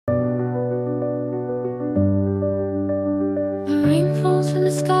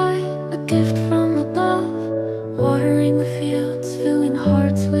gift from above, watering the fields, filling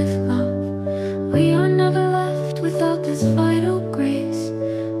hearts with love. We are never left without this vital grace.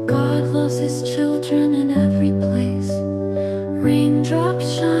 God loves His children in every place.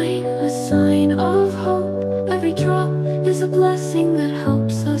 Raindrops shine, a sign of hope. Every drop is a blessing that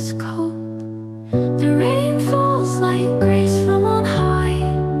helps us cope. The rain falls like grace from on high.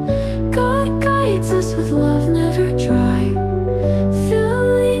 God guides us with love never dry.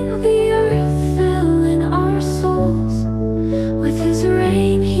 Filling the earth, filling our souls. With His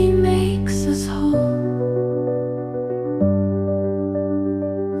rain He makes us whole.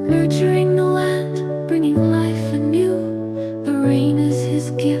 Nurturing the land, bringing life anew. The rain is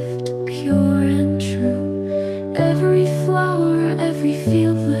His gift, pure and true. Every flower, every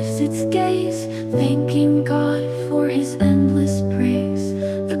field lifts its gaze, thanking God for His endless praise.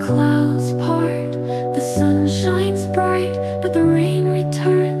 The clouds part, the sun shines bright, but the rain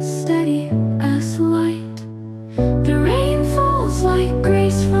returns steady as light. The rain falls like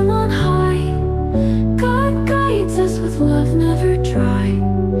grace from on high. God guides us with love never dry.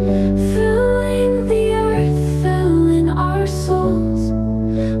 Filling the earth, filling our souls.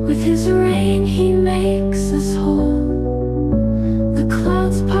 With His rain He makes us whole. The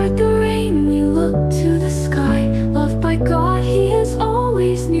clouds part the rain, we look to the sky. Loved by God, He is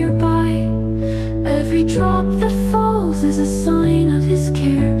always nearby. Every drop that falls is a sign of His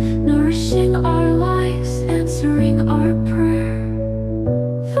care, nourishing our lives, answering our prayer.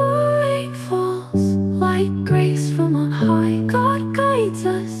 The rain falls like grace from on high. God guides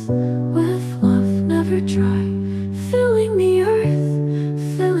us with love never dry. Filling the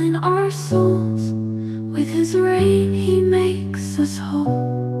earth, filling our souls. With His rain He makes us whole.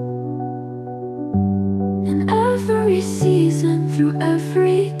 In every season, through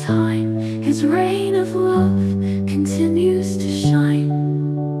every time, His rain of love continues to shine.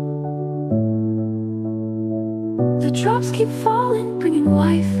 The drops keep falling, bringing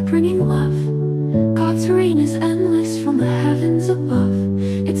life, bringing love. God's rain is endless from the heavens above.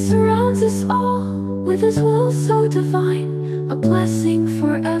 It surrounds us all with His will so divine, a blessing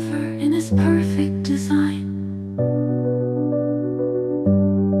forever in His perfect design.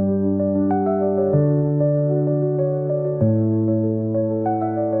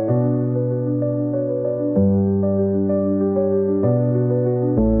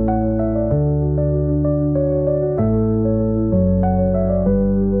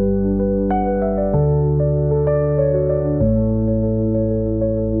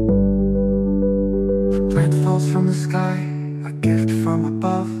 Rain falls from the sky, a gift from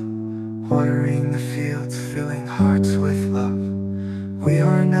above, watering the fields, filling hearts with love. We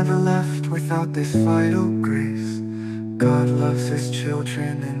are never left without this vital grace. God loves His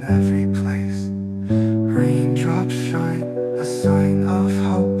children in every place. Raindrops shine, a sign of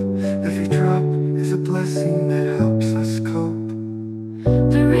hope. Every drop is a blessing that helps us cope.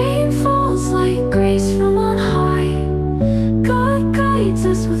 The rain falls like grace from on high. God guides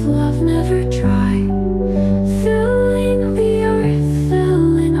us with love never dry. Filling the earth,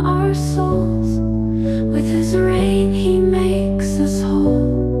 filling our souls. With His rain He makes us whole.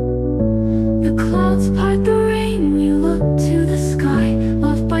 The clouds part the rain, we look to the sky.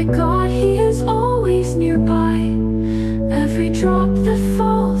 Loved by God, He is always nearby. Every drop that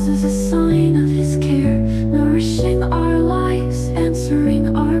falls is a sign of His care, nourishing our lives,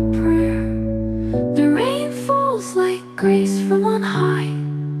 answering our prayer. The rain falls like grace from on high.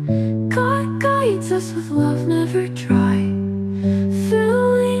 God guides us with love never dry.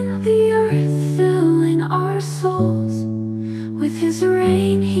 Filling the earth, filling our souls. With His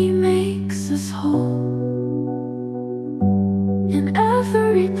rain He makes us whole. In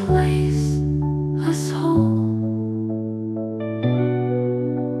every place, us whole.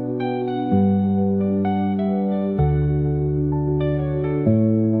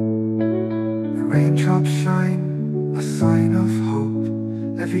 Raindrops shine, a sign of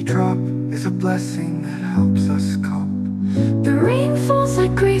hope. Every drop is a blessing that helps us cope. The rain falls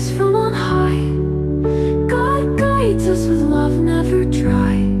like grace from on high. God guides us with love never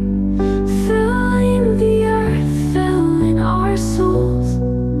dry. Filling the earth, filling our souls.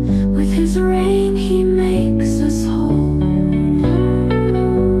 With His rain He makes us whole.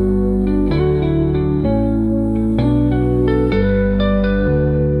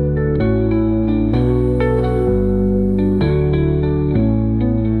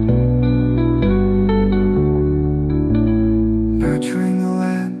 Nurturing the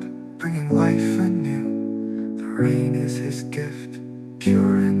land, bringing life anew. The rain is His gift,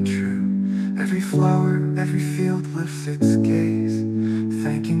 pure and true. Every flower, every field lifts its gaze,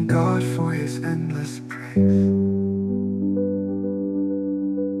 thanking God for His endless praise.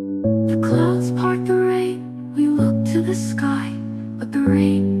 The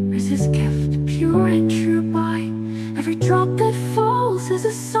drop that falls is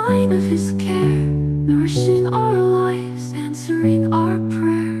a sign of His care, nourishing our lives, answering our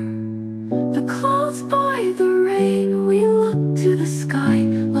prayer. The clouds by the rain, we look to the sky.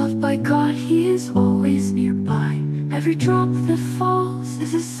 Loved by God, He is always nearby. Every drop that falls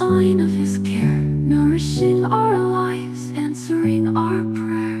is a sign of His care, nourishing our lives.